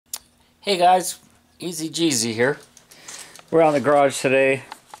Hey guys, TheEZGZ here. We're out in the garage today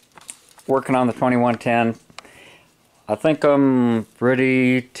working on the 2110. I think I'm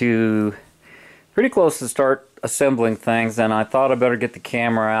pretty close to start assembling things, and I thought I better get the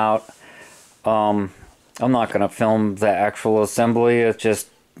camera out. I'm not going to film the actual assembly. It's just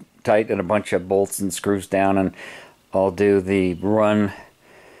tighten a bunch of bolts and screws down, and I'll do the run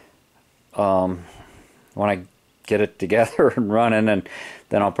when I get it together and running, and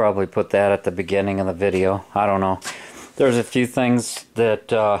then I'll probably put that at the beginning of the video. I don't know. There's a few things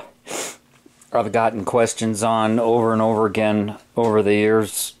that I've gotten questions on over and over again over the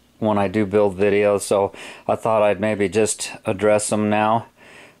years when I do build videos, so I thought I'd maybe just address them now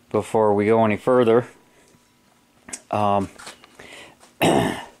before we go any further.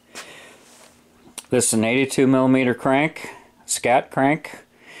 This is an 82mm crank, scat crank.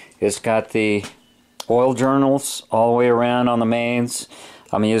 It's got the oil journals all the way around on the mains.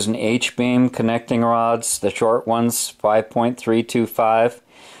 I'm using H-beam connecting rods, the short ones, 5.325.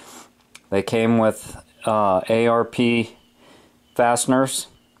 They came with ARP fasteners,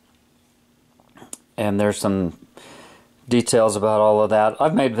 and there's some details about all of that.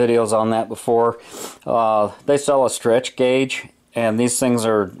 I've made videos on that before. They sell a stretch gauge, and these things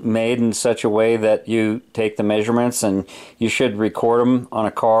are made in such a way that you take the measurements and you should record them on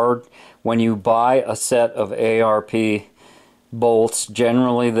a card. When you buy a set of ARP bolts,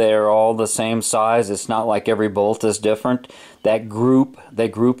 generally they're all the same size. It's not like every bolt is different. They group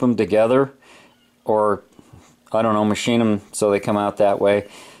them together, or I don't know, machine them so they come out that way.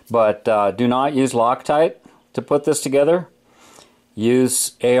 But do not use Loctite to put this together.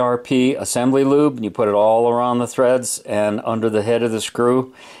 Use ARP assembly lube, and you put it all around the threads and under the head of the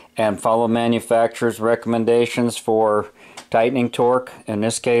screw, and follow manufacturer's recommendations for tightening torque. In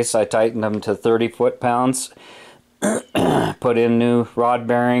this case, I tightened them to 30 foot-pounds. Put in new rod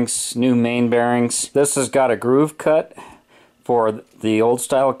bearings, new main bearings. This has got a groove cut for the old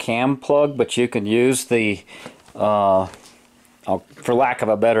style cam plug, but you can use the, for lack of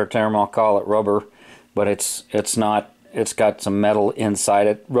a better term, I'll call it rubber, but it's not. It's got some metal inside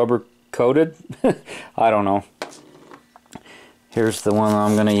it, rubber coated. I don't know. Here's the one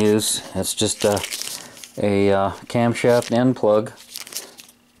I'm going to use. It's just a camshaft end plug.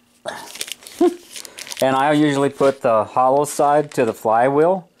 And I usually put the hollow side to the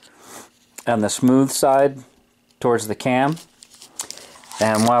flywheel and the smooth side towards the cam.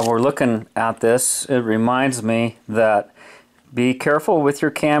 And while we're looking at this, it reminds me that be careful with your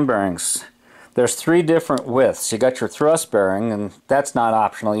cam bearings. There's 3 different widths. You got your thrust bearing, and that's not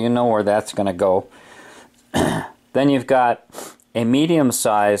optional. You know where that's going to go. Then you've got a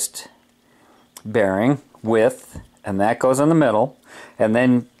medium-sized bearing width, and that goes in the middle. And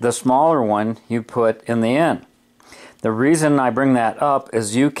then the smaller one you put in the end. The reason I bring that up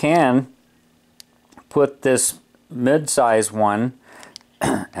is you can put this mid-size one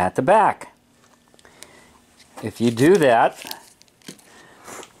at the back. If you do that,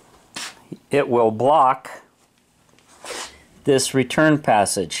 it will block this return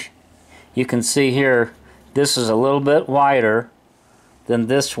passage. You can see here, this is a little bit wider than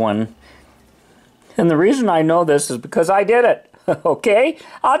this one. And the reason I know this is because I did it. Okay?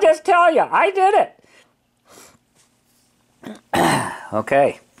 I'll just tell you, I did it.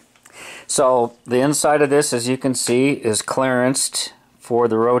 Okay. So the inside of this, as you can see, is clearanced for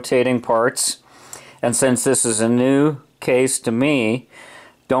the rotating parts. And since this is a new case to me,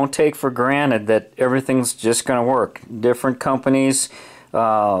 don't take for granted that everything's just going to work. Different companies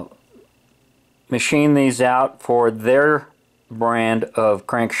machine these out for their brand of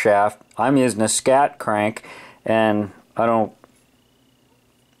crankshaft. I'm using a scat crank, and I don't.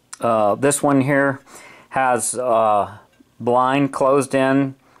 This one here has blind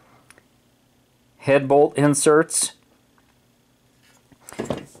closed-in head bolt inserts.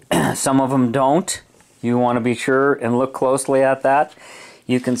 Some of them don't. You want to be sure and look closely at that.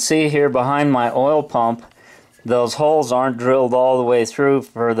 You can see here behind my oil pump, those holes aren't drilled all the way through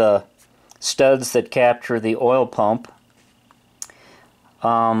for the studs that capture the oil pump.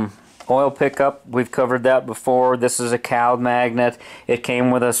 Oil pickup, we've covered that before. This is a cowl magnet. It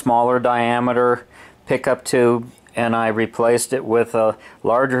came with a smaller diameter pickup tube, and I replaced it with a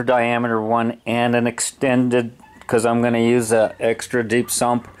larger diameter one and an extended, because I'm going to use an extra deep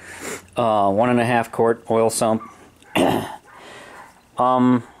sump, 1.5 quart oil sump.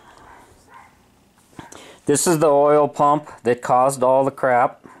 This is the oil pump that caused all the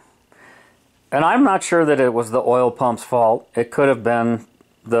crap, and I'm not sure that it was the oil pump's fault. It could have been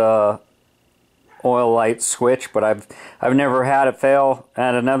the oil light switch, but I've never had it fail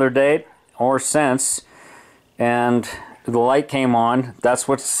at another date or since. And the light came on. That's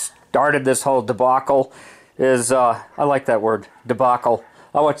what's started this whole debacle is, I like that word, debacle.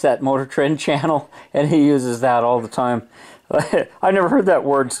 I watch that Motor Trend channel, and he uses that all the time. I never heard that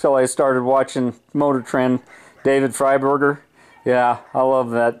word until I started watching Motor Trend. David Freiberger. Yeah, I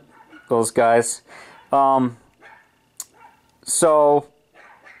love those guys. So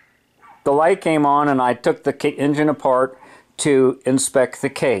the light came on, and I took the engine apart to inspect the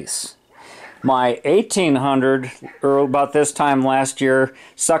case. My 1800, or about this time last year,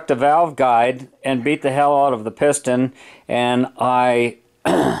 sucked a valve guide and beat the hell out of the piston, and I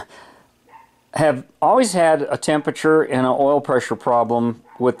have always had a temperature and an oil pressure problem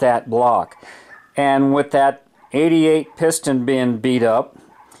with that block. And with that 88 piston being beat up,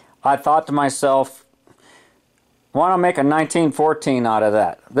 I thought to myself, why not make a 1914 out of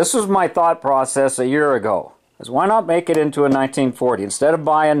that? This was my thought process a year ago. Is why not make it into a 1940 instead of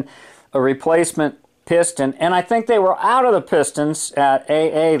buying a replacement piston? And I think they were out of the pistons at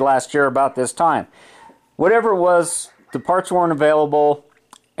AA last year about this time. Whatever it was, the parts weren't available,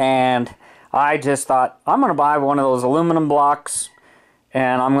 and I just thought, I'm going to buy one of those aluminum blocks,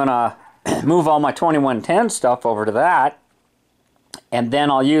 and I'm going to move all my 2110 stuff over to that, and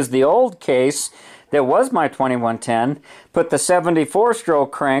then I'll use the old case that was my 2110, put the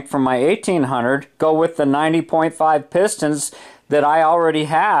 74-stroke crank from my 1800, go with the 90.5 pistons that I already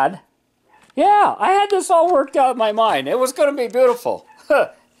had. Yeah, I had this all worked out in my mind. It was going to be beautiful.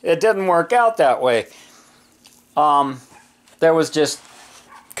 It didn't work out that way. There was just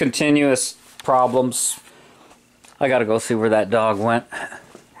continuous problems. I got to go see where that dog went.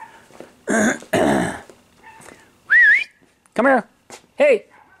 Come here. Hey.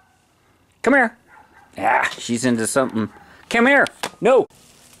 Come here. Ah, she's into something. Come here. No.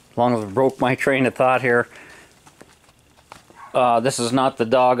 As long as I broke my train of thought here. This is not the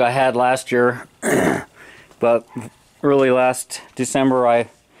dog I had last year. But early last December,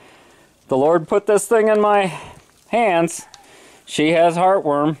 the Lord put this thing in my hands. She has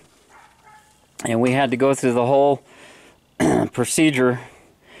heartworm. And we had to go through the whole procedure.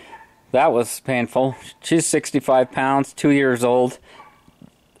 That was painful. She's 65 pounds, 2 years old.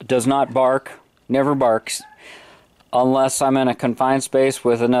 Does not bark. Never barks. Unless I'm in a confined space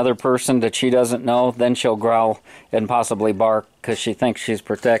with another person that she doesn't know, then she'll growl and possibly bark because she thinks she's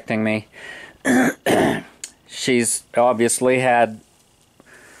protecting me. She's obviously had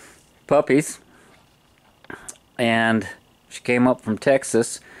puppies. And she came up from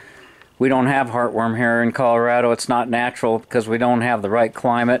Texas. We don't have heartworm here in Colorado. It's not natural because we don't have the right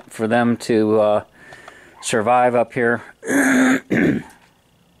climate for them to survive up here.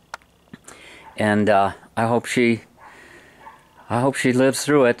 And I hope she lives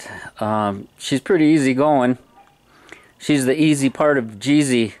through it. She's pretty easy going. She's the easy part of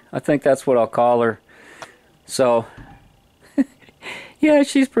GZ. I think that's what I'll call her. So, yeah,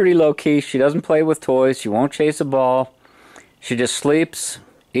 she's pretty low-key. She doesn't play with toys. She won't chase a ball. She just sleeps,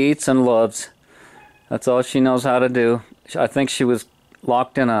 eats, and loves. That's all she knows how to do. I think she was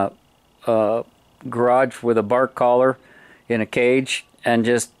locked in a garage with a bark collar in a cage and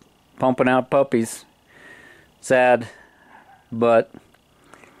just pumping out puppies. Sad, but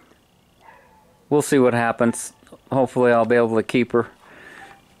we'll see what happens. Hopefully I'll be able to keep her.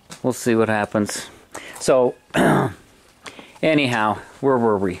 We'll see what happens. So, anyhow, where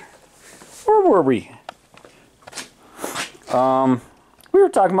were we? Where were we? We were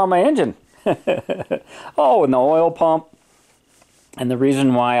talking about my engine. Oh, and the oil pump. And the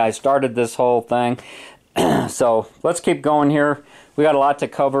reason why I started this whole thing. So, let's keep going here. We got a lot to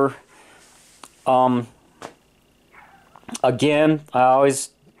cover. Again, I always,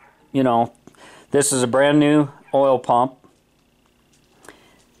 this is a brand new oil pump.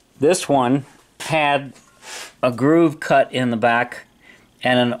 This one had a groove cut in the back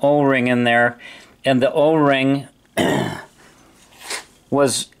and an O-ring in there, and the O-ring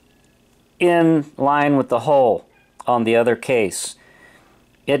was in line with the hole on the other case.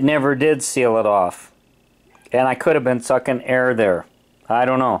 It never did seal it off, and I could have been sucking air there. I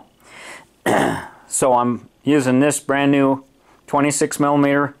don't know. So I'm using this brand new 26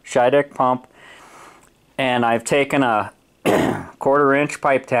 millimeter Scheideck pump, and I've taken a 1/4 inch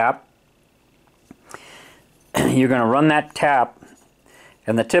pipe tap. You're going to run that tap,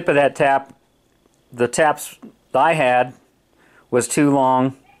 and the tip of that tap, the taps I had was too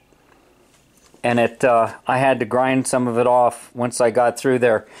long, and I had to grind some of it off once I got through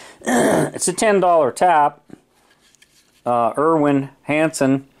there. It's a $10 tap, Irwin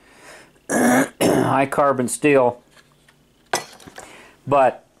Hansen high carbon steel,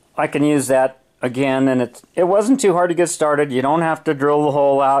 but I can use that again, and it wasn't too hard to get started. You don't have to drill the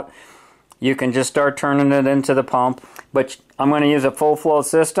hole out. You can just start turning it into the pump, but I'm going to use a full flow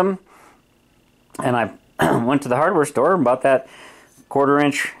system, And I went to the hardware store and bought that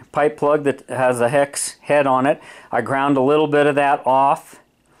 1/4-inch pipe plug that has a hex head on it. I ground a little bit of that off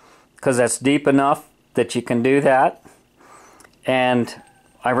because that's deep enough that you can do that. And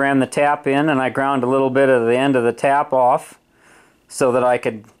I ran the tap in and I ground a little bit of the end of the tap off so that I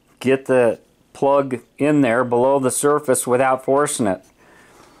could get the plug in there below the surface without forcing it.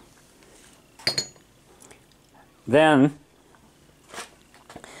 Then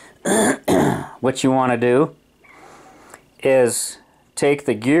what you want to do is take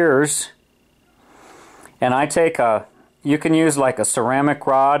the gears, and I take you can use like a ceramic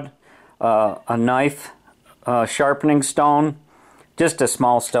rod, a knife, sharpening stone, just a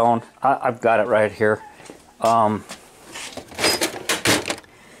small stone. I've got it right here. I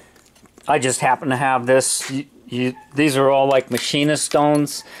just happen to have this. These are all like machinist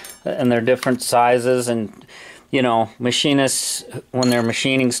stones, and they're different sizes, and you know, machinists, when they're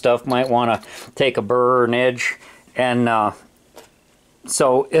machining stuff, might want to take a burr or an edge, and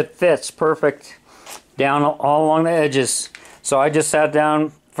so it fits perfect down all along the edges. So I just sat down in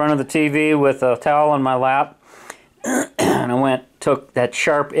front of the TV with a towel on my lap, and I took that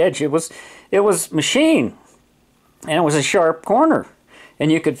sharp edge. It was machined, and it was a sharp corner,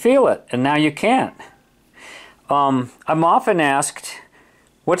 and you could feel it, and now you can't. I'm often asked,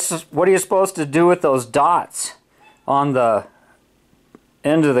 what are you supposed to do with those dots on the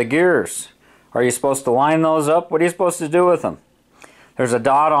end of the gears? Are you supposed to line those up? What are you supposed to do with them? There's a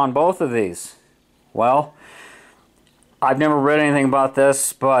dot on both of these. Well, I've never read anything about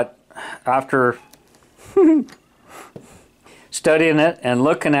this, but after studying it and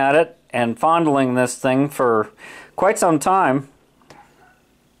looking at it and fondling this thing for quite some time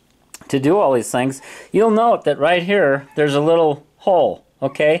to do all these things, you'll note that right here there's a little hole,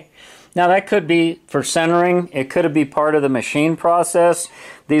 okay? Now that could be for centering, it could be part of the machine process.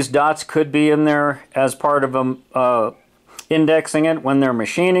 These dots could be in there as part of them indexing it when they're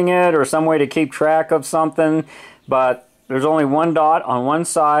machining it, or some way to keep track of something, but there's only one dot on one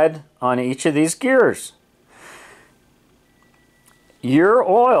side on each of these gears. Your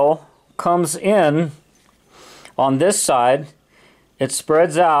oil comes in on this side, it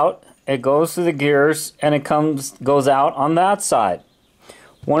spreads out, it goes through the gears, and it goes out on that side.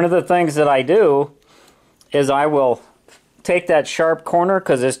 One of the things that I do is I will take that sharp corner,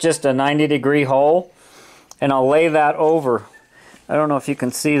 because it's just a 90-degree hole, and I'll lay that over. I don't know if you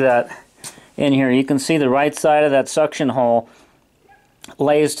can see that in here. You can see the right side of that suction hole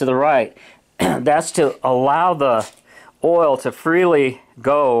lays to the right. That's to allow the oil to freely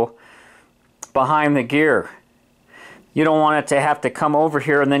go behind the gear. You don't want it to have to come over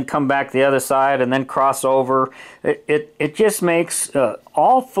here and then come back the other side and then cross over. It just makes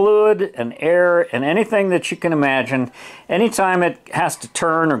all fluid and air and anything that you can imagine. Anytime it has to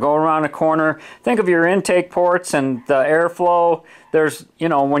turn or go around a corner, think of your intake ports and the airflow. There's, you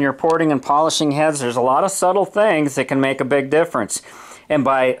know, when you're porting and polishing heads, there's a lot of subtle things that can make a big difference. And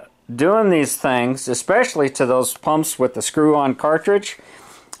by doing these things, especially to those pumps with the screw-on cartridge,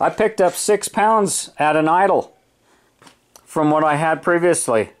 I picked up 6 pounds at an idle from what I had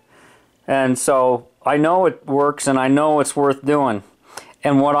previously. And so I know it works, and I know it's worth doing.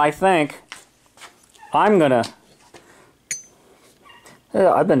 And what I think I'm gonna,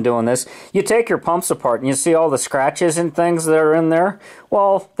 I've been doing this. You take your pumps apart and you see all the scratches and things that are in there.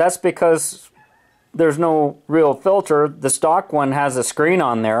 Well, that's because there's no real filter. The stock one has a screen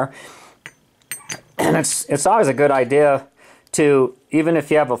on there. And it's always a good idea to, even if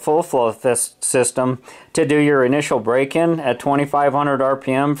you have a full flow system, to do your initial break-in at 2,500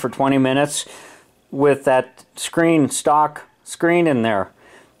 RPM for 20 minutes with that stock screen in there.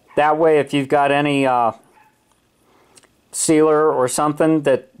 That way, if you've got any sealer or something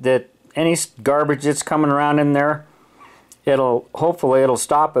that any garbage that's coming around in there, hopefully it'll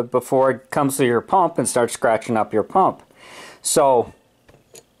stop it before it comes to your pump and starts scratching up your pump. So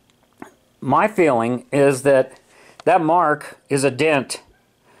my feeling is that mark is a dent.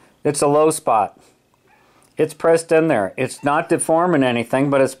 It's a low spot. It's pressed in there. It's not deforming anything,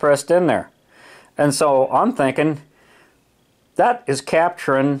 but it's pressed in there. And so I'm thinking that is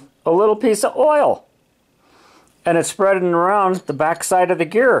capturing a little piece of oil, and it's spreading around the back side of the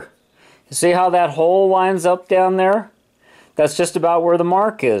gear. You see how that hole lines up down there? That's just about where the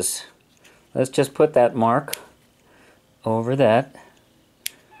mark is. Let's just put that mark over that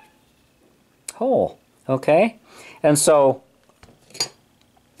hole, okay? And so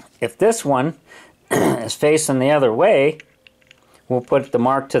if this one is facing the other way, we'll put the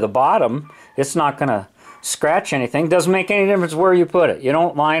mark to the bottom. It's not going to scratch anything. Doesn't make any difference where you put it. You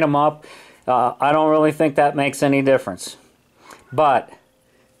don't line them up. I don't really think that makes any difference. But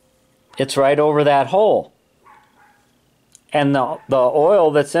it's right over that hole. And the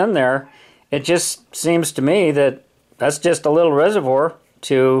oil that's in there, it just seems to me that that's just a little reservoir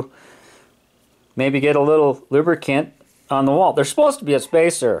to maybe get a little lubricant on the wall. There's supposed to be a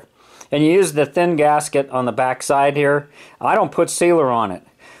spacer. And you use the thin gasket on the back side here. I don't put sealer on it.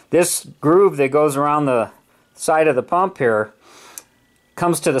 This groove that goes around the side of the pump here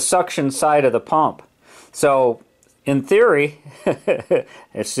comes to the suction side of the pump. So in theory,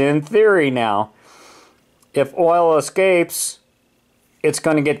 it's in theory now, if oil escapes, it's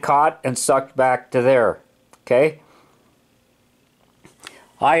going to get caught and sucked back to there. Okay?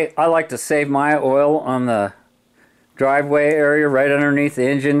 I like to save my oil on the driveway area right underneath the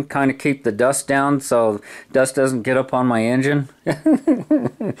engine, kind of keep the dust down so dust doesn't get up on my engine.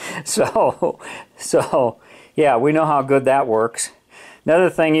 so yeah, we know how good that works. Another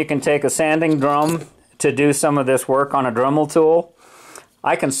thing, you can take a sanding drum to do some of this work on a Dremel tool.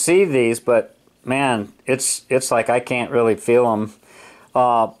 I can see these, but man, it's like I can't really feel them.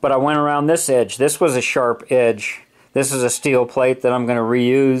 But I went around this edge. This was a sharp edge. This is a steel plate that I'm going to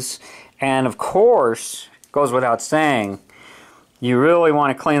reuse. And of course, goes without saying, you really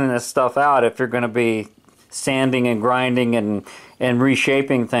want to clean this stuff out if you're going to be sanding and grinding and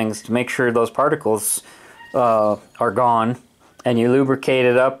reshaping things to make sure those particles are gone. And you lubricate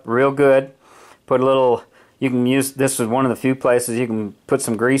it up real good. Put a little, you can use, this is one of the few places you can put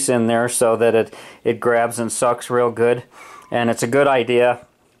some grease in there so that it grabs and sucks real good. And it's a good idea,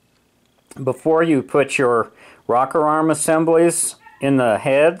 before you put your rocker arm assemblies in the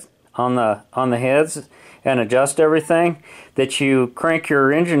head, on the heads, and adjust everything, that you crank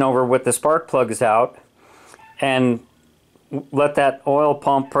your engine over with the spark plugs out and let that oil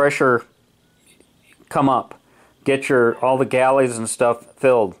pump pressure come up. Get all the galleys and stuff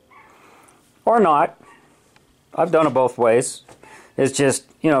filled. Or not. I've done it both ways. It's just,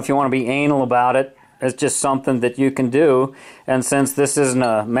 you know, if you want to be anal about it, it's just something that you can do. And since this isn't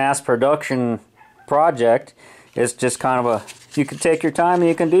a mass production project, it's just kind of you can take your time and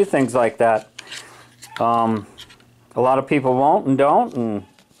you can do things like that. A lot of people won't and don't and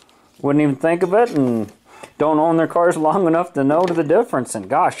wouldn't even think of it and don't own their cars long enough to know the difference. And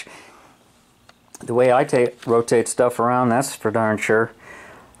gosh, the way I rotate stuff around, that's for darn sure.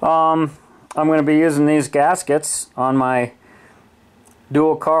 I'm going to be using these gaskets on my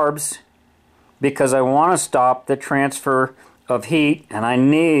dual carbs because I want to stop the transfer of heat and I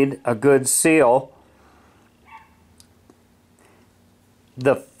need a good seal.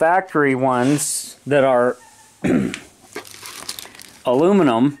 The factory ones that are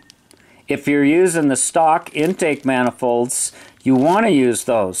aluminum, if you're using the stock intake manifolds, you want to use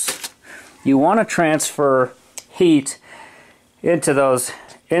those. You want to transfer heat into those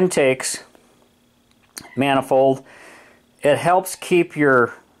intakes manifold. It helps keep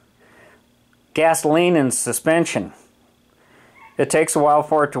your gasoline in suspension. It takes a while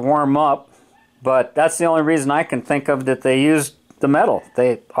for it to warm up, but that's the only reason I can think of that they use the metal.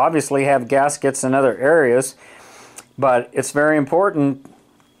 They obviously have gaskets in other areas, but it's very important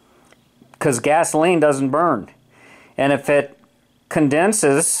because gasoline doesn't burn. And if it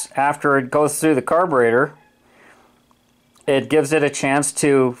condenses after it goes through the carburetor, it gives it a chance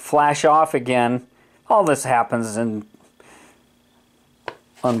to flash off again. All this happens in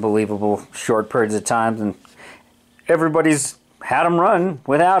unbelievable short periods of time, and everybody's had them run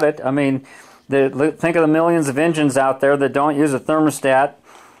without it. I mean, think of the millions of engines out there that don't use a thermostat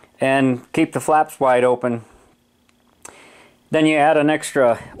and keep the flaps wide open. Then you add an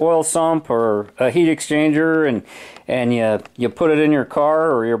extra oil sump or a heat exchanger and you put it in your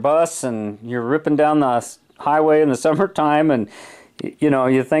car or your bus and you're ripping down the highway in the summertime and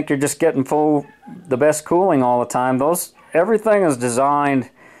you think you're just getting the best cooling all the time. Everything is designed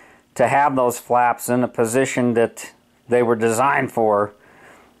to have those flaps in a position that they were designed for,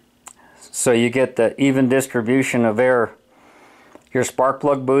 so you get the even distribution of air. Your spark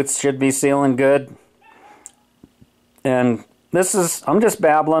plug boots should be sealing good. And I'm just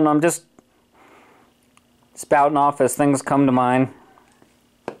babbling, I'm just spouting off as things come to mind.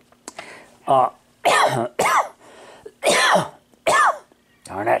 Darn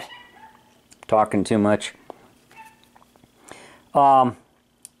it. Talking too much.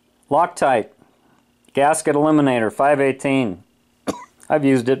 Loctite gasket eliminator 518. I've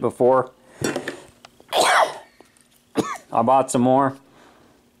used it before. I bought some more.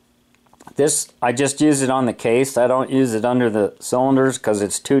 This, I just use it on the case. I don't use it under the cylinders because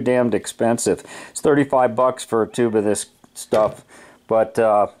it's too damned expensive. It's 35 bucks for a tube of this stuff. But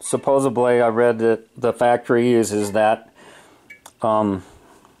supposedly I read that the factory uses that. And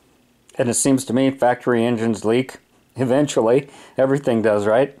it seems to me factory engines leak eventually. Everything does,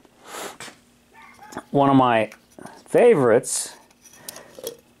 right? One of my favorites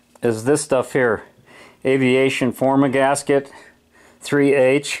is this stuff here, Aviation Forma Gasket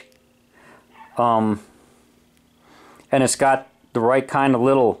 3H, and it's got the right kind of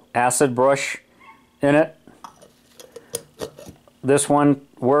little acid brush in it. This one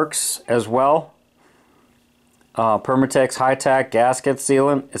works as well. Permatex High-Tack gasket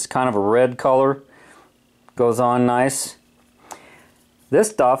sealant. It's kind of a red color, goes on nice. This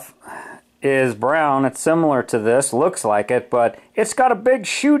stuff is brown. It's similar to this, looks like it, but it's got a big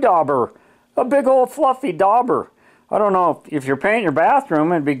shoe dauber, a big old fluffy dauber. I don't know if you're painting your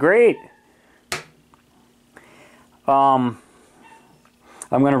bathroom, it'd be great. I'm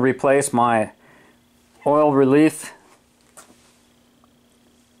going to replace my oil relief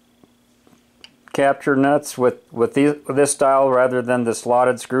capture nuts with this style rather than the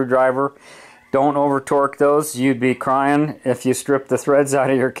slotted screwdriver. Don't over torque those. You'd be crying if you strip the threads out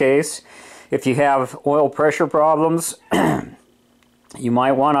of your case. If you have oil pressure problems, you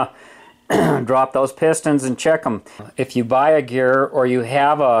might want to drop those pistons and check them. If you buy a gear or you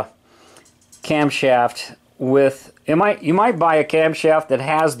have a camshaft with, you might buy a camshaft that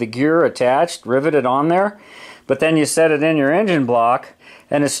has the gear attached, riveted on there, but then you set it in your engine block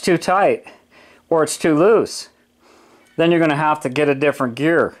and it's too tight or it's too loose. Then you're going to have to get a different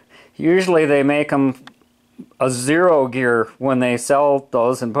gear. Usually they make them a zero gear when they sell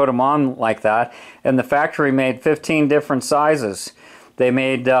those and put them on like that, and the factory made 15 different sizes. They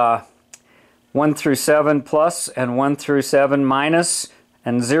made 1 through 7 plus and 1 through 7 minus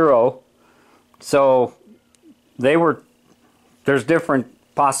and 0. So there's different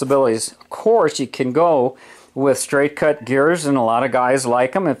possibilities. Of course you can go with straight cut gears, and a lot of guys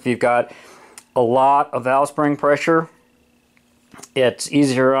like them. If you've got a lot of valve spring pressure, it's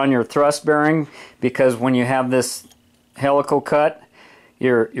easier on your thrust bearing, because when you have this helical cut,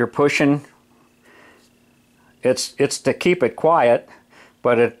 you're pushing. It's to keep it quiet,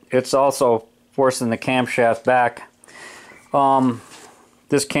 but it's also forcing the camshaft back.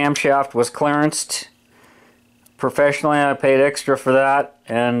 This camshaft was clearanced professionally. I paid extra for that,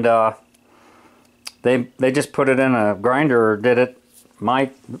 and they just put it in a grinder or did it. My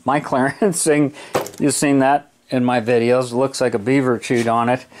clearancing, you've seen that in my videos. It looks like a beaver chewed on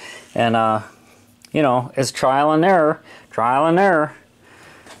it, and you know, it's trial and error, trial and error.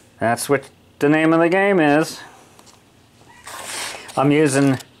 That's what the name of the game is. I'm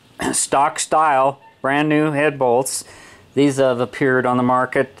using stock style brand new head bolts. These have appeared on the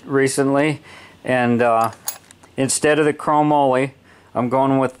market recently, and instead of the chromoly, I'm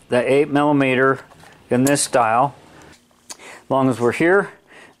going with the 8mm in this style. As long as we're here,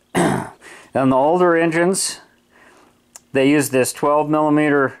 and the older engines, they use this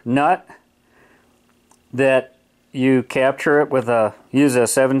 12mm nut that you capture it with use a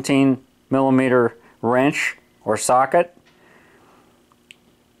 17mm wrench or socket,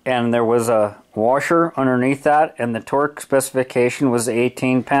 and there was a washer underneath that, and the torque specification was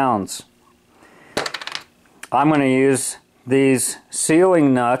 18 pounds. I'm going to use these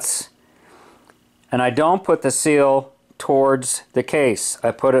sealing nuts, and I don't put the seal towards the case.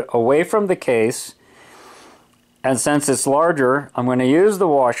 I put it away from the case, and since it's larger, I'm going to use the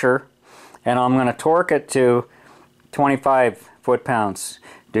washer, and I'm going to torque it to 25 foot-pounds.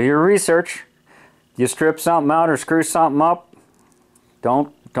 Do your research. You strip something out or screw something up,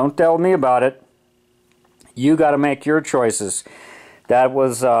 don't tell me about it. You got to make your choices. That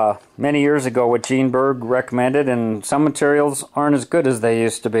was many years ago what Gene Berg recommended, and some materials aren't as good as they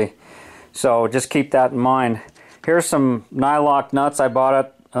used to be. So just keep that in mind. Here's some nylock nuts I bought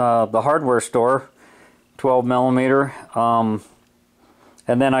at the hardware store, 12mm,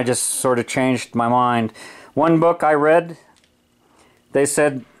 and then I just sort of changed my mind. One book I read, they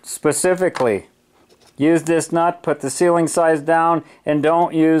said specifically, use this nut, put the sealing size down, and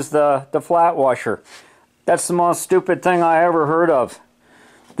don't use the flat washer. That's the most stupid thing I ever heard of.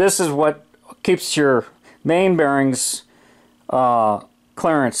 This is what keeps your main bearings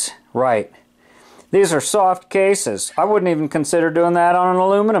clearance right. These are soft cases. I wouldn't even consider doing that on an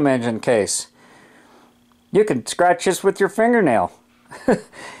aluminum engine case. You can scratch this with your fingernail.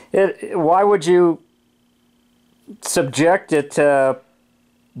 Why would you subject it to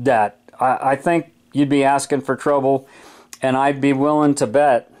that? I think you'd be asking for trouble, and I'd be willing to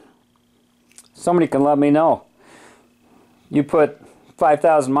bet. Somebody can let me know. You put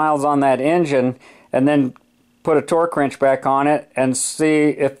 5,000 miles on that engine and then put a torque wrench back on it and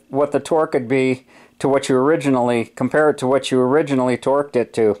see what the torque would be to what you originally, compare it to what you originally torqued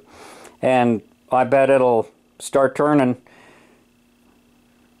it to. And I bet it'll start turning.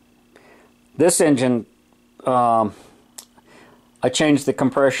 This engine, I changed the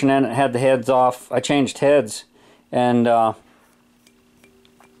compression in it, had the heads off. I changed heads, and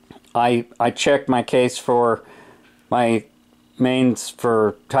I checked my case for my mains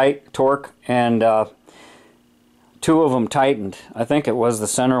for tight torque, and two of them tightened. I think it was the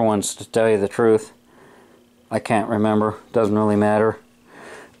center ones, to tell you the truth. I can't remember. Doesn't really matter.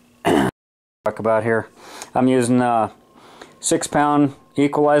 Talk about here. I'm using a 6-pound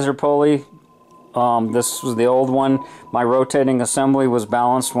equalizer pulley. This was the old one. My rotating assembly was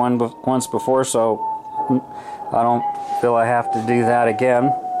balanced once before, so I don't feel I have to do that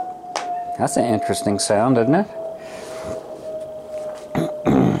again. That's an interesting sound, isn't it?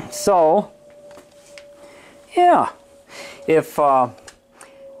 So, yeah, if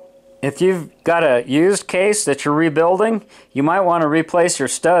you've got a used case that you're rebuilding, you might want to replace your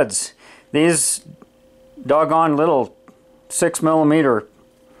studs. These doggone little 6mm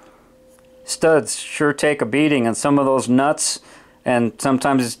studs sure take a beating, and some of those nuts, and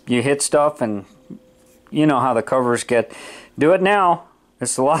sometimes you hit stuff and you know how the covers get. Do it now.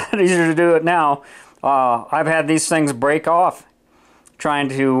 It's a lot easier to do it now. I've had these things break off trying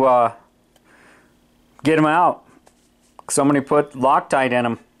to get them out. Somebody put Loctite in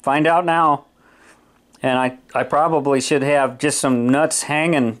them. Find out now. And I probably should have just some nuts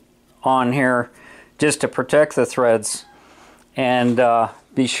hanging on here just to protect the threads. And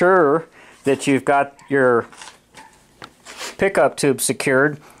be sure that you've got your pickup tube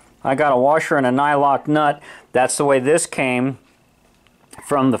secured. I got a washer and a nylock nut. That's the way this came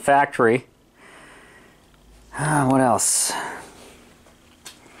from the factory. What else?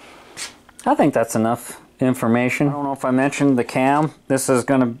 I think that's enough information. I don't know if I mentioned the cam. It's a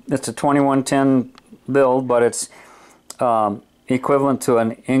 2110 build, but it's equivalent to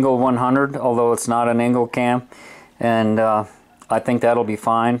an Engel 100, although it's not an Engel cam. And I think that'll be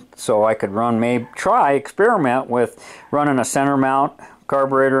fine. So I could experiment with running a center mount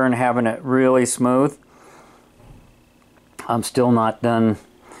carburetor and having it really smooth. I'm still not done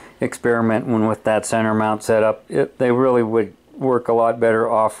experimenting with that center mount setup. They really would work a lot better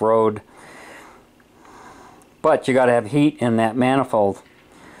off-road. But you got to have heat in that manifold.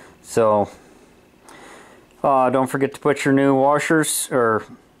 So don't forget to put your new washers or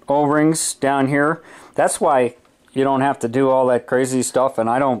O-rings down here. That's why you don't have to do all that crazy stuff, and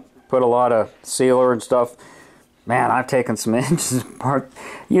I don't put a lot of sealer and stuff. Man, I've taken some inches apart.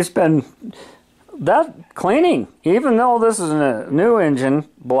 You spend that cleaning, even though this is a new engine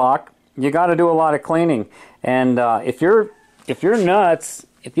block, you got to do a lot of cleaning. And if you're nuts,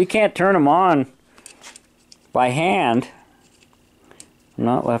 if you can't turn them on by hand, I'm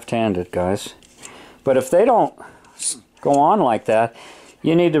not left-handed, guys, but if they don't go on like that,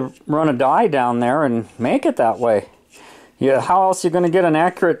 you need to run a die down there and make it that way. Yeah, how else are you going to get an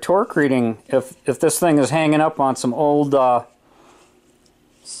accurate torque reading if this thing is hanging up on some old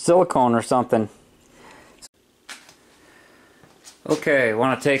silicone or something? Okay, I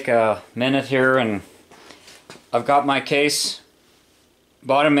want to take a minute here, and I've got my case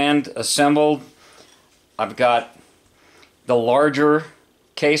bottom end assembled. I've got the larger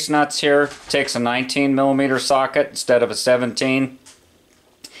case nuts here. Takes a 19mm socket instead of a 17.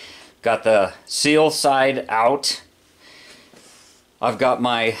 Got the seal side out. I've got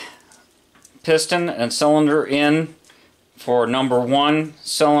my piston and cylinder in for number 1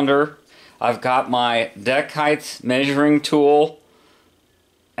 cylinder. I've got my deck height measuring tool,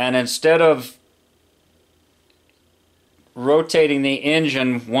 and instead of rotating the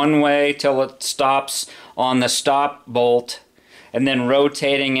engine one way till it stops on the stop bolt, and then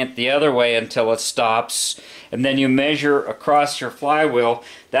rotating it the other way until it stops, and then you measure across your flywheel,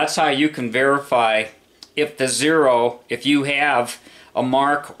 that's how you can verify if you have a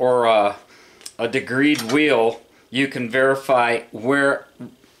mark or a degreed wheel, you can verify where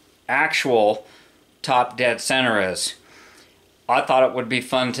actual top dead center is. I thought it would be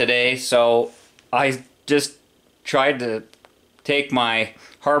fun today, so I just tried to take my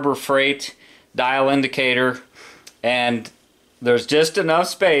Harbor Freight dial indicator, and there's just enough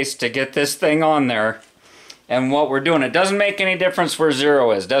space to get this thing on there. And what we're doing, it doesn't make any difference where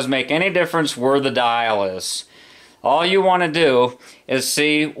 0 is. It doesn't make any difference where the dial is. All you want to do is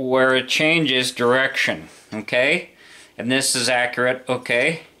see where it changes direction, okay? And this is accurate,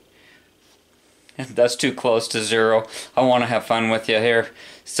 okay? That's too close to 0. I want to have fun with you here.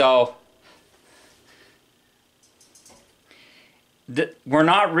 So, we're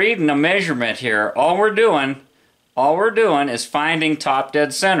not reading a measurement here. All we're doing is finding top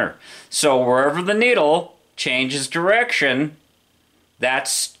dead center. So wherever the needle changes direction,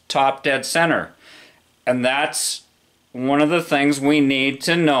 that's top dead center. And that's one of the things we need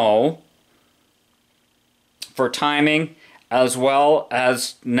to know for timing as well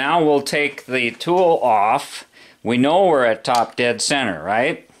as now we'll take the tool off. We know we're at top dead center,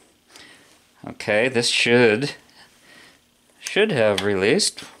 right? Okay, this should have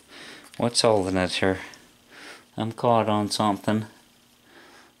released. What's holding it here? I'm caught on something.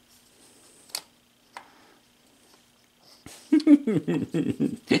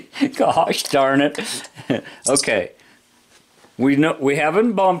 Gosh darn it. Okay. We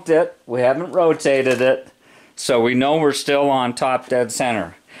haven't bumped it, we haven't rotated it, so we know we're still on top dead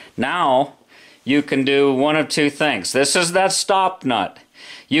center. Now you can do one of two things. This is that stop nut.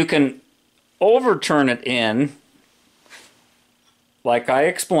 You can overturn it in, like I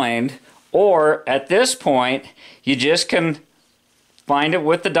explained, or at this point you just can find it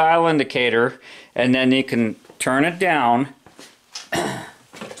with the dial indicator, and then you can turn it down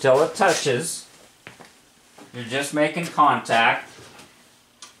till it touches. You're just making contact.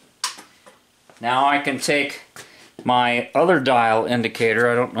 Now I can take my other dial indicator.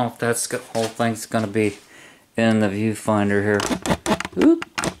 I don't know if that's the whole thing's going to be in the viewfinder here. Oop.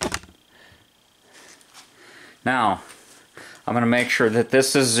 Now I'm going to make sure that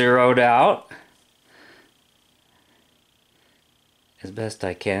this is zeroed out as best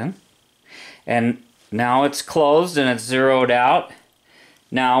I can. And now it's closed and it's zeroed out.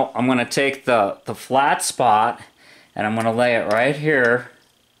 Now I'm going to take the flat spot and I'm going to lay it right here,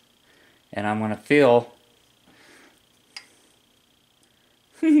 and I'm going to feel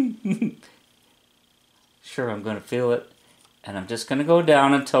sure I'm going to feel it, and I'm just going to go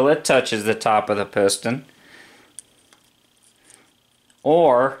down until it touches the top of the piston.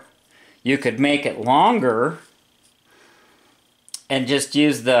 Or you could make it longer and just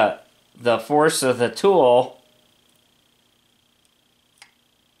use the force of the tool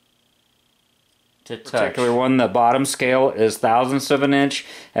to touch. Particular one, the bottom scale is thousandths of an inch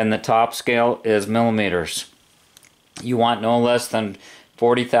and the top scale is millimeters. You want no less than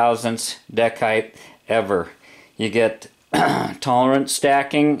 40 thousandths deck height ever. You get tolerance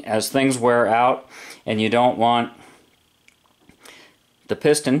stacking as things wear out, and you don't want the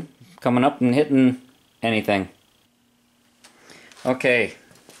piston coming up and hitting anything. Okay,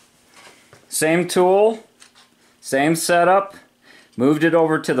 same tool, same setup, moved it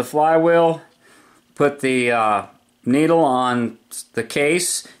over to the flywheel, put the needle on the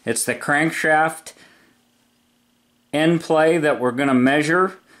case. It's the crankshaft end play that we're going to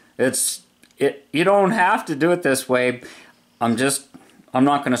measure. You don't have to do it this way. I'm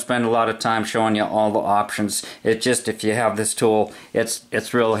not going to spend a lot of time showing you all the options. It's just, if you have this tool,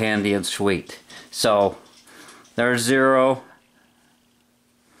 it's real handy and sweet. So there's 0.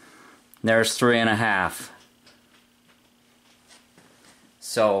 There's 3.5.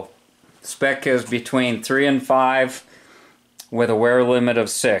 So spec is between 3 and 5 with a wear limit of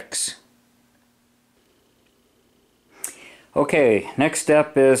 6. Okay, next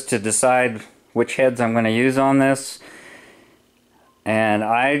step is to decide which heads I'm going to use on this. And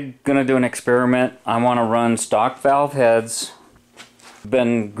I'm going to do an experiment. I want to run stock valve heads.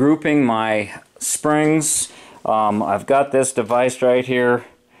 Been grouping my springs. I've got this device right here,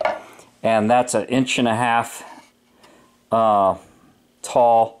 and that's an 1.5 inch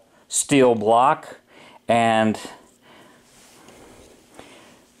tall steel block. And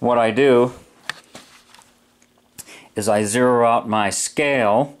what I do is I zero out my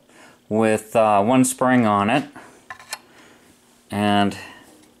scale with one spring on it, and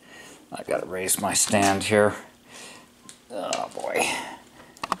I gotta raise my stand here. Oh boy,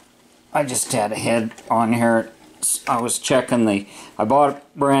 I just had a head on here. I was checking I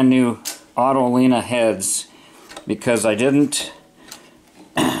bought brand new Autolina heads because I didn't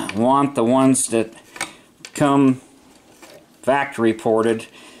want the ones that come factory ported.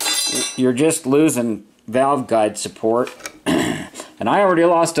 You're just losing valve guide support. And I already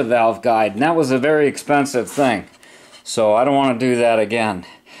lost a valve guide, and that was a very expensive thing. So I don't want to do that again.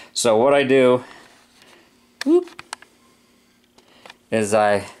 So what I do is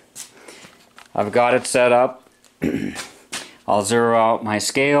I've got it set up. I'll zero out my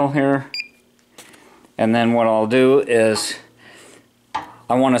scale here, and then what I'll do is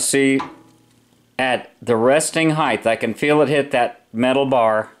I want to see at the resting height. I can feel it hit that metal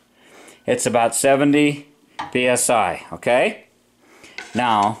bar. It's about 70 psi, okay?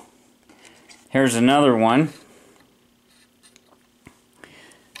 Now, here's another one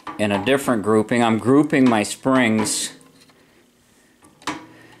in a different grouping. I'm grouping my springs.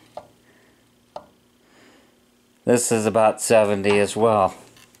 This is about 70 as well.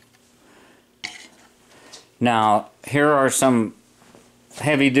 Now, here are some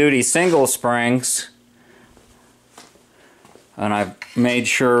heavy-duty single springs, and I've made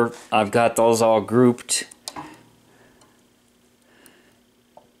sure I've got those all grouped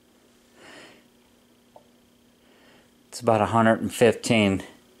It's about 115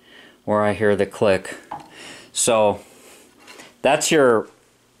 where I hear the click. So that's your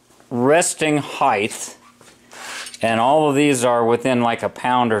resting height, and all of these are within like a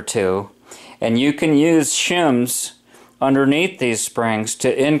pound or two, and you can use shims underneath these springs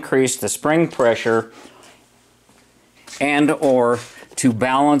to increase the spring pressure and or to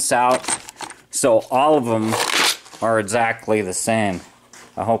balance out so all of them are exactly the same.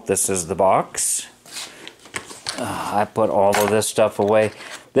 I hope this is the box. I put all of this stuff away.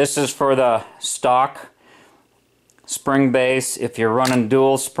 This is for the stock spring base. If you're running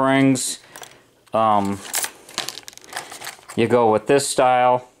dual springs, you go with this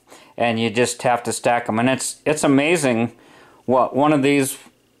style, and you just have to stack them. And it's amazing what one of these.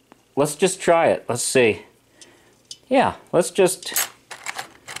 Let's just try it. Let's see. Yeah, let's just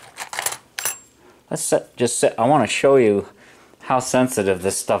set. I want to show you how sensitive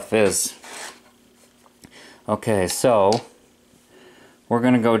this stuff is. Okay, so we're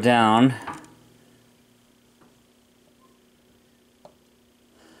going to go down.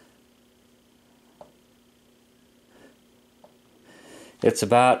 It's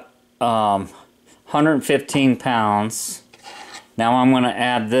about 115 pounds. Now I'm going to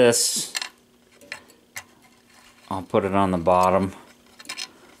add this. I'll put it on the bottom.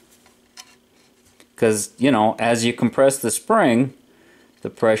 Because, you know, as you compress the spring, the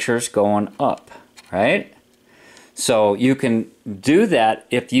pressure's going up, right? So you can do that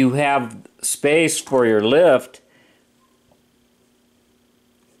if you have space for your lift.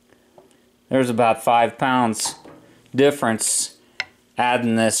 There's about 5 pounds difference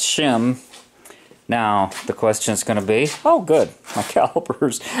adding this shim. Now the question is going to be, oh good, my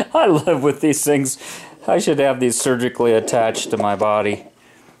calipers. I live with these things. I should have these surgically attached to my body.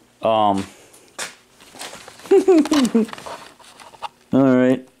 All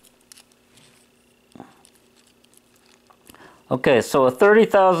right. Okay, so a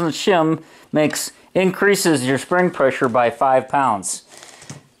 30,000 shim increases your spring pressure by 5 pounds.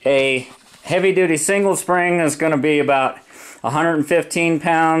 A heavy-duty single spring is going to be about 115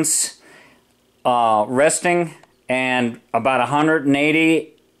 pounds resting, and about 180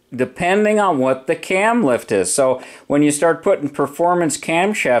 depending on what the cam lift is. So when you start putting performance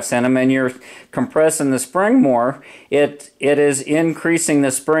camshafts in them and you're compressing the spring more, it is increasing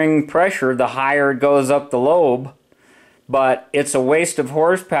the spring pressure the higher it goes up the lobe. But it's a waste of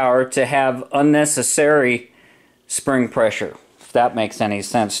horsepower to have unnecessary spring pressure, if that makes any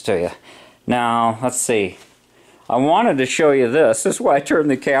sense to you. Now, let's see. I wanted to show you this. This is why I turned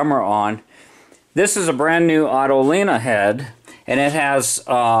the camera on. This is a brand new Autolina head, and it has,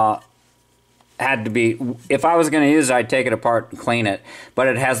 had to be, if I was going to use it, I'd take it apart and clean it. But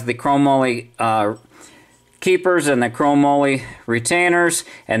it has the chromoly keepers and the chromoly retainers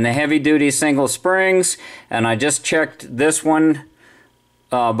and the heavy-duty single springs. And I just checked this one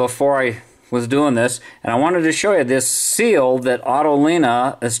before I was doing this, and I wanted to show you this seal that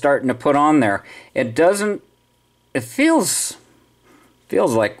Autolina is starting to put on there. It doesn't, it feels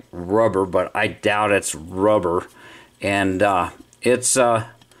like rubber, but I doubt it's rubber. And it's kind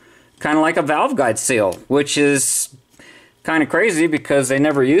of like a valve guide seal, which is kind of crazy because they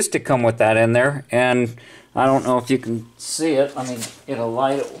never used to come with that in there. And I don't know if you can see it. Let me get a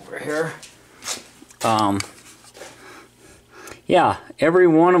light over here. Yeah, every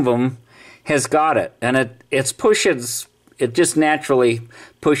one of them has got it, and it just naturally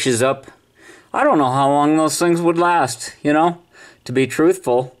pushes up. I don't know how long those things would last, you know, to be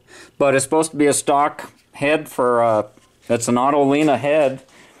truthful, but it's supposed to be a stock head for it's an Autolina head,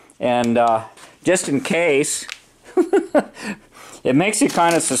 and just in case, it makes you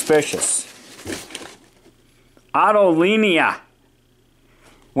kind of suspicious. Autolina.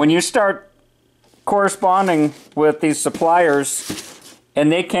 When you start corresponding with these suppliers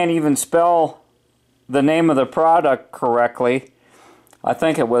and they can't even spell the name of the product correctly, I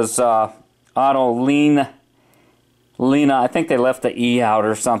think it was Autolina. I think they left the E out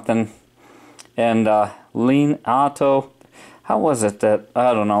or something. And Lean Auto, how was it that,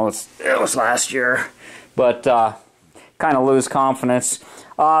 I don't know, it was last year. But kind of lose confidence.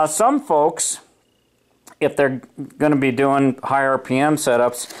 Some folks, if they're going to be doing high RPM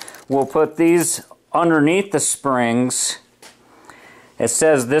setups, will put these underneath the springs. It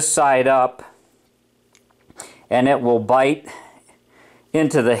says this side up, and it will bite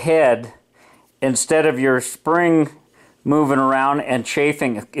into the head instead of your spring moving around and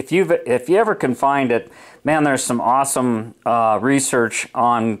chafing. If you ever can find it, man, there's some awesome research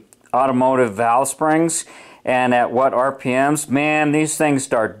on automotive valve springs, and at what RPMs, man, these things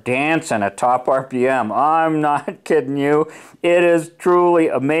start dancing at top RPM. I'm not kidding you. It is truly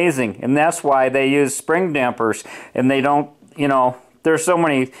amazing, and that's why they use spring dampers, and they don't, you know, there's so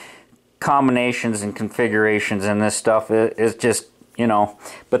many combinations and configurations in this stuff. It's just, you know,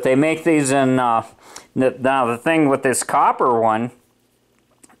 but they make these in, now the thing with this copper one,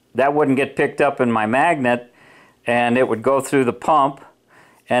 that wouldn't get picked up in my magnet, and it would go through the pump,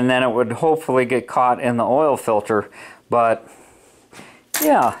 and then it would hopefully get caught in the oil filter. But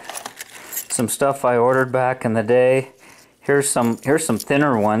yeah, some stuff I ordered back in the day. Here's some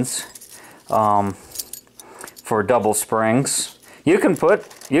thinner ones for double springs. You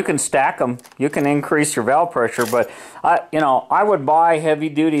can stack them. You can increase your valve pressure, but I would buy heavy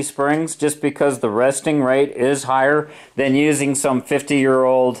duty springs just because the resting rate is higher than using some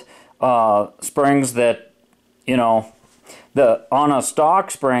 50-year-old springs that, you know, on a stock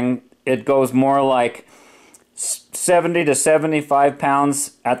spring it goes more like 70 to 75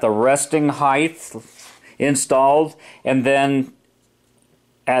 pounds at the resting height installed, and then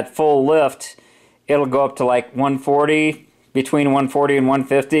at full lift it'll go up to like 140. Between 140 and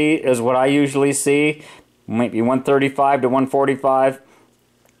 150 is what I usually see. Maybe 135 to 145.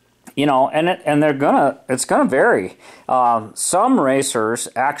 You know, and it's gonna vary. Some racers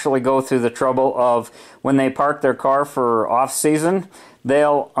actually go through the trouble of, when they park their car for off season,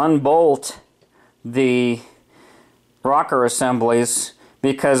 they'll unbolt the rocker assemblies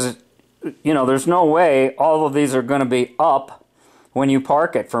because, you know, there's no way all of these are going to be up when you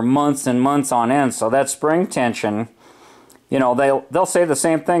park it for months and months on end. So that spring tension, you know, they'll say the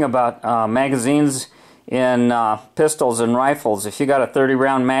same thing about magazines in pistols and rifles. If you got a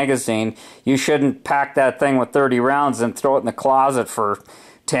 30-round magazine, you shouldn't pack that thing with 30 rounds and throw it in the closet for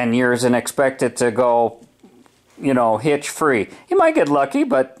 10 years and expect it to go, you know, hitch-free. You might get lucky,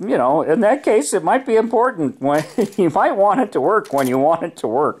 but, you know, in that case, it might be important. When you might want it to work when you want it to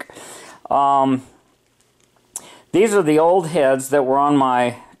work. These are the old heads that were on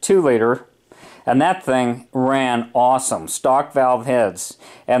my 2-liter. And that thing ran awesome. Stock valve heads.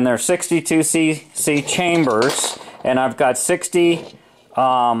 And they're 62cc chambers. And I've got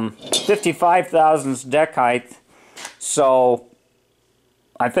 55 thousandths deck height. So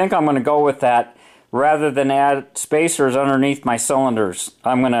I think I'm going to go with that rather than add spacers underneath my cylinders.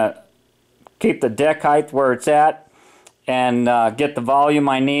 I'm going to keep the deck height where it's at and get the volume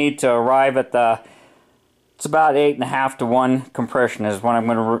I need to arrive at the... It's about 8.5 to 1 compression is what I'm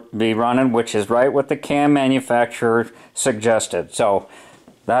going to be running, which is right what the cam manufacturer suggested. So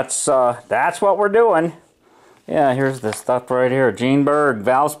that's what we're doing. Yeah, here's the stuff right here. Gene Berg,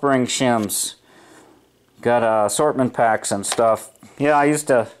 valve spring shims. Got assortment packs and stuff. Yeah, I used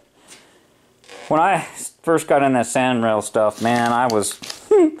to... When I first got in that sandrail stuff, man, I was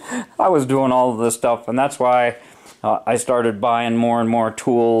I was doing all of this stuff, and that's why I started buying more and more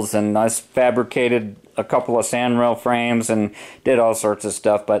tools, and I fabricated a couple of sandrail frames and did all sorts of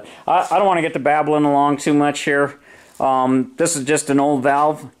stuff. But I don't want to get to babbling along too much here. This is just an old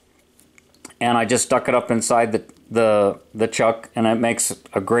valve, and I just stuck it up inside the chuck, and it makes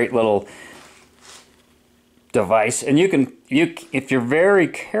a great little device. And if you're very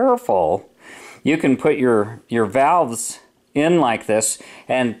careful, you can put your valves in like this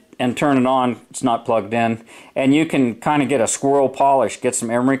and turn it on. It's not plugged in, and you can kind of get a squirrel polish, get some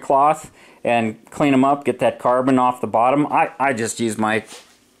emery cloth and clean them up, get that carbon off the bottom. I just use my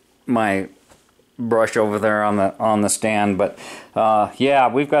brush over there on the stand. But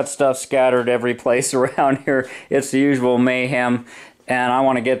yeah, we've got stuff scattered every place around here. It's the usual mayhem, and I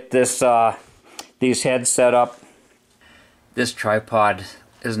want to get this these heads set up. This tripod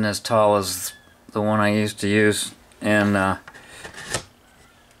isn't as tall as the one I used to use, and I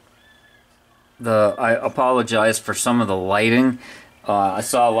apologize for some of the lighting. I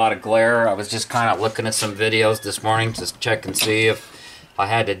saw a lot of glare. I was just kind of looking at some videos this morning to check and see if I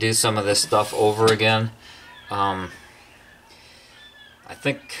had to do some of this stuff over again. I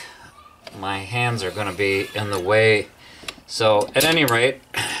think my hands are going to be in the way. So at any rate,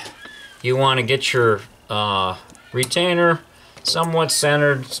 you want to get your retainer somewhat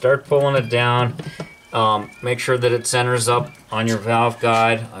centered, start pulling it down. Make sure that it centers up on your valve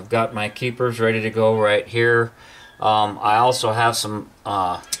guide. I've got my keepers ready to go right here. I also have some,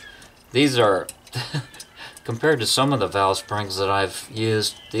 these are, compared to some of the valve springs that I've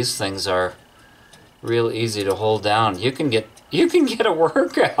used, these things are real easy to hold down. You can get a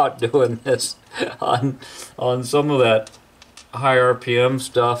workout doing this on some of that high RPM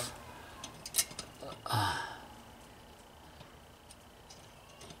stuff.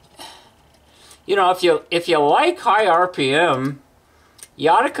 You know, if you like high RPM, you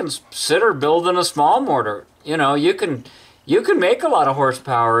ought to consider building a small motor. you know, you can make a lot of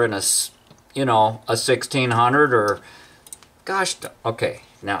horsepower in a, you know, a 1600 or, gosh, okay,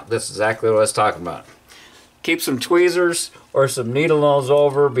 now this is exactly what I was talking about. Keep some tweezers or some needle nose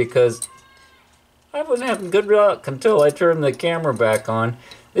over, because I wasn't having good luck until I turned the camera back on.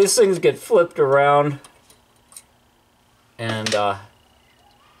 These things get flipped around, and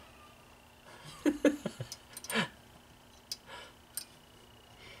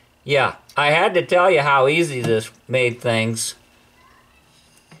yeah, I had to tell you how easy this made things.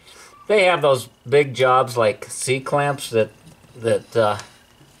 They have those big jobs like C-clamps that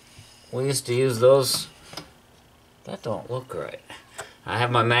we used to use those. That don't look right. I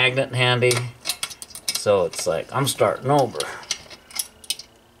have my magnet handy, so it's like I'm starting over.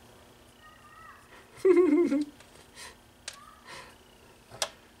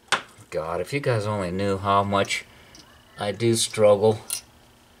 God, if you guys only knew how much I do struggle.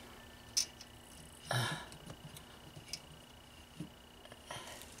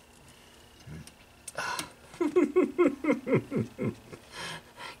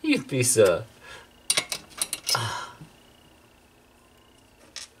 You piece of...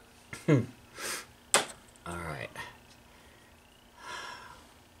 Alright.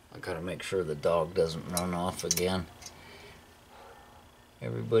 I gotta make sure the dog doesn't run off again.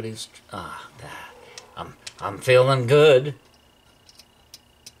 Everybody's... I'm feeling good.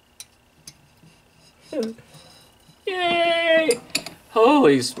 Yay!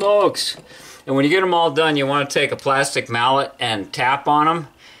 Holy smokes! And when you get them all done, you want to take a plastic mallet and tap on them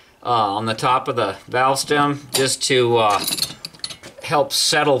on the top of the valve stem, just to help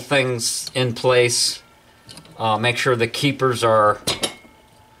settle things in place. Make sure the keepers are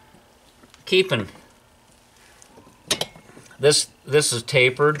keeping. This is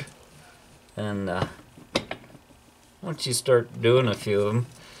tapered, and once you start doing a few of them,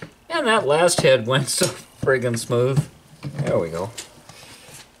 and that last head went so friggin' smooth. There we go.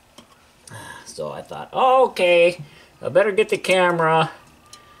 So I thought, oh, okay, I better get the camera.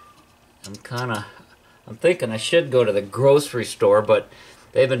 I'm thinking I should go to the grocery store, but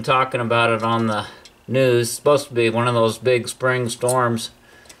they've been talking about it on the news. It's supposed to be one of those big spring storms,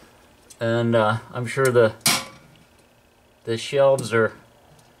 and I'm sure the shelves are...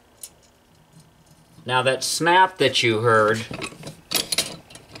 Now that snap that you heard,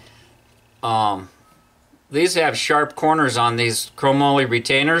 these have sharp corners on these chromoly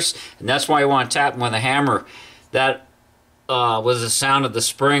retainers, and that's why you want to tap them with a hammer. That was the sound of the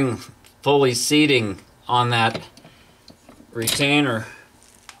spring fully seating on that retainer.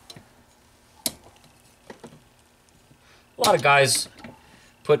 A lot of guys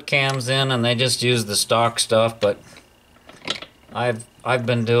put cams in and they just use the stock stuff, but I've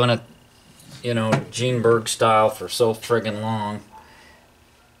been doing it, you know, Gene Berg style for so friggin' long.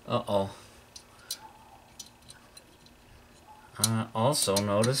 Uh-oh. I also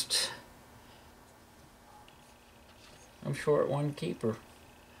noticed I'm short one keeper.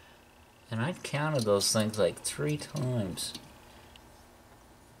 And I counted those things like 3 times.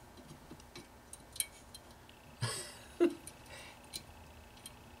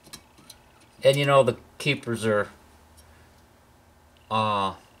 And you know, the keepers are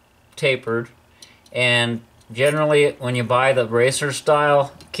tapered. And generally, when you buy the racer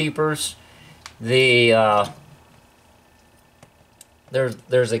style keepers, the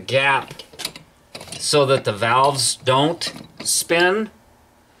there's a gap so that the valves don't spin.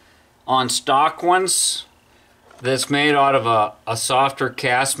 On stock ones, that's made out of a softer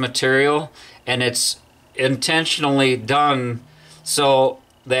cast material, and it's intentionally done so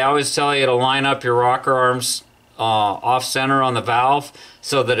they always tell you to line up your rocker arms off center on the valve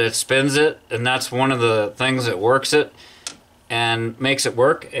so that it spins it, and that's one of the things that works it and makes it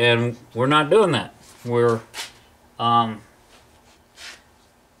work. And we're not doing that. We're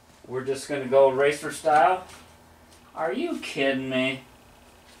just gonna go racer style. Are you kidding me?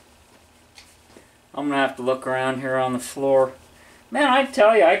 I'm gonna have to look around here on the floor. Man, I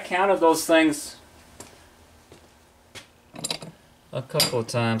tell you, I counted those things a couple of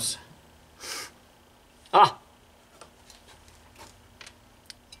times. Ah!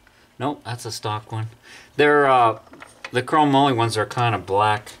 Nope, that's a stock one. They're, the chromoly ones are kind of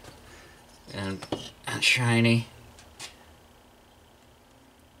black and shiny.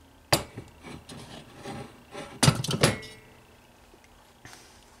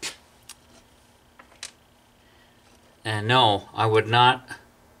 And no, I would not.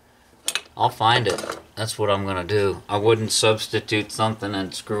 I'll find it. That's what I'm gonna do. I wouldn't substitute something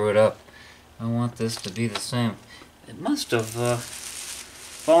and screw it up. I want this to be the same. It must have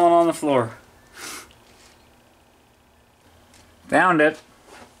fallen on the floor. Found it.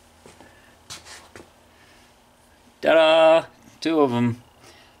 Ta-da! Two of them.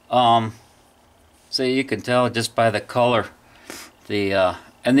 So you can tell just by the color.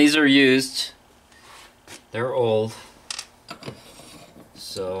 And these are used. They're old.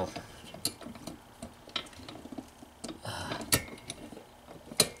 So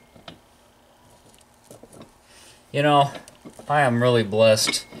you know, I am really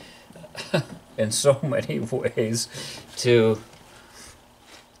blessed in so many ways to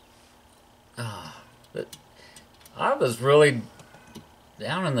I was really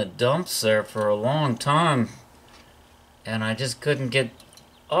down in the dumps there for a long time and I just couldn't get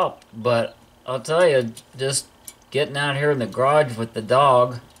up, but I'll tell you, just getting out here in the garage with the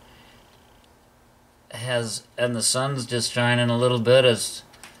dog and the sun's just shining a little bit has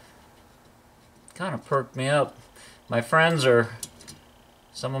kind of perked me up.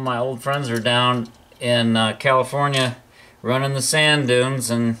 Some of my old friends are down in California running the sand dunes,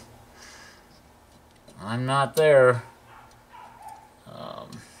 and I'm not there.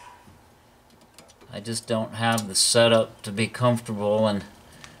 I just don't have the setup to be comfortable, and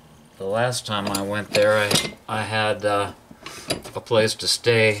the last time I went there I had a place to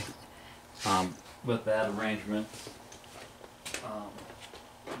stay with that arrangement.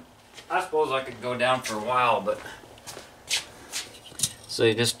 I suppose I could go down for a while, but so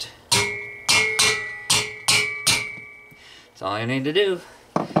you just, that's all you need to do.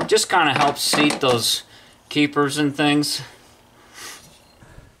 Just kind of helps seat those keepers and things.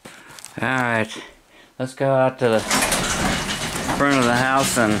 Alright, let's go out to the front of the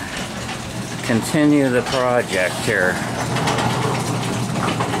house and continue the project here.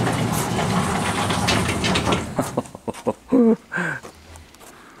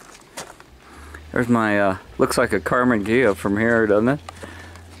 There's my, looks like a Carmen Ghia from here, doesn't it?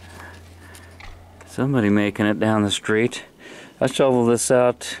 Somebody making it down the street. I shoveled this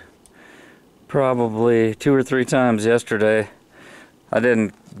out probably 2 or 3 times yesterday. I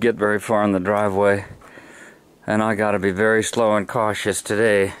didn't get very far in the driveway, and I gotta be very slow and cautious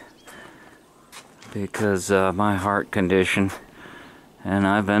today because my heart condition, and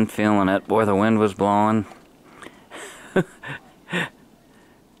I've been feeling it. Boy, the wind was blowing.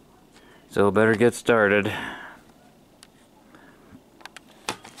 So better get started.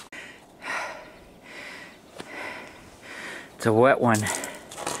 It's a wet one.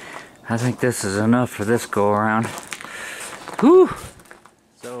 I think this is enough for this go around. Whew!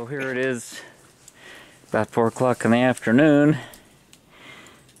 So here it is, about 4 o'clock in the afternoon.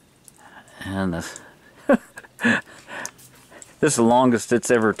 And this this is the longest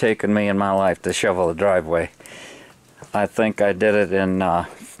it's ever taken me in my life to shovel a driveway. I think I did it in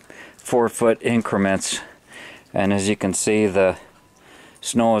 4-foot increments, and as you can see, the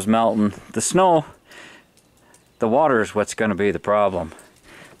snow is melting. The water is what's going to be the problem.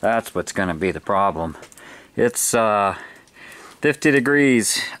 That's what's going to be the problem. It's 50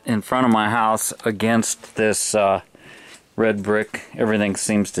 degrees in front of my house against this red brick. Everything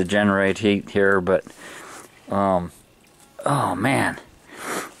seems to generate heat here, but oh man,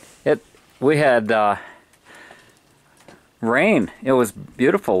 we had rain. It was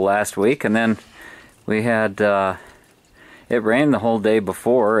beautiful last week, and then we had it rained the whole day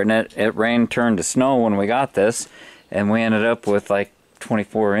before, and it rained turned to snow when we got this, and we ended up with like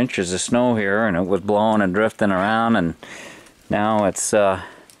 24 inches of snow here, and it was blowing and drifting around, and now it's I'm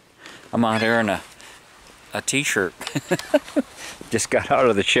out here in a t-shirt. Just got out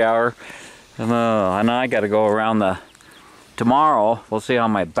of the shower, and I got to go around tomorrow. We'll see how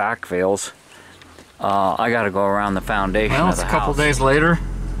my back feels. I gotta go around the foundation of the house. Well, it's a couple days later.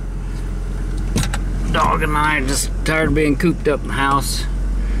 Dog and I are just tired of being cooped up in the house.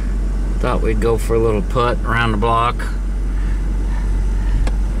 Thought we'd go for a little putt around the block.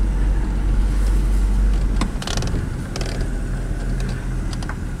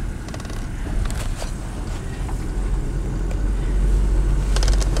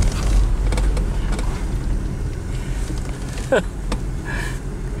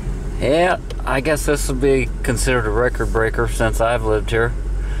 Yeah, I guess this will be considered a record breaker since I've lived here.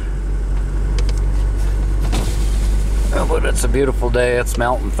 Oh, but it's a beautiful day. It's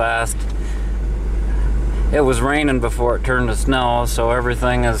melting fast. It was raining before it turned to snow, so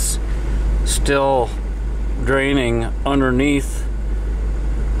everything is still draining underneath.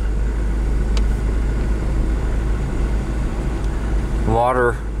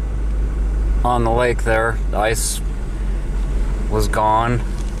 Water on the lake there. The ice was gone.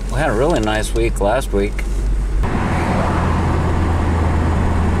 We had a really nice week last week.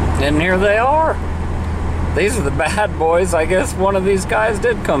 And here they are. These are the bad boys. I guess one of these guys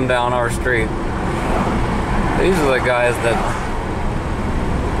did come down our street. These are the guys that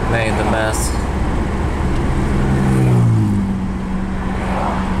made the mess.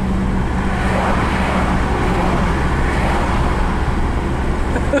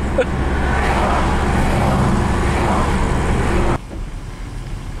 You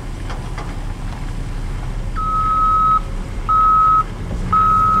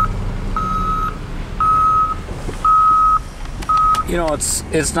know,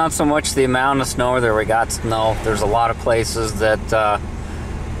 it's not so much the amount of snow that we got snow. There's a lot of places that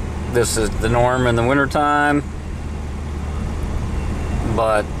this is the norm in the wintertime,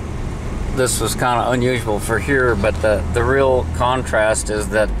 but this was kind of unusual for here. But the real contrast is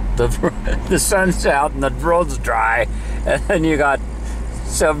that the sun's out and the road's dry, and then you got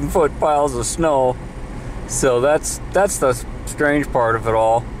 7-foot piles of snow. So that's the strange part of it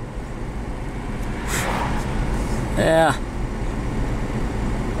all. Yeah.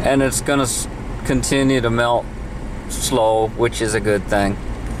 And it's going to continue to melt slow, which is a good thing.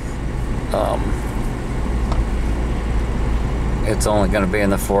 It's only going to be in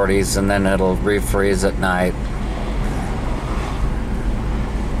the 40s, and then it'll refreeze at night.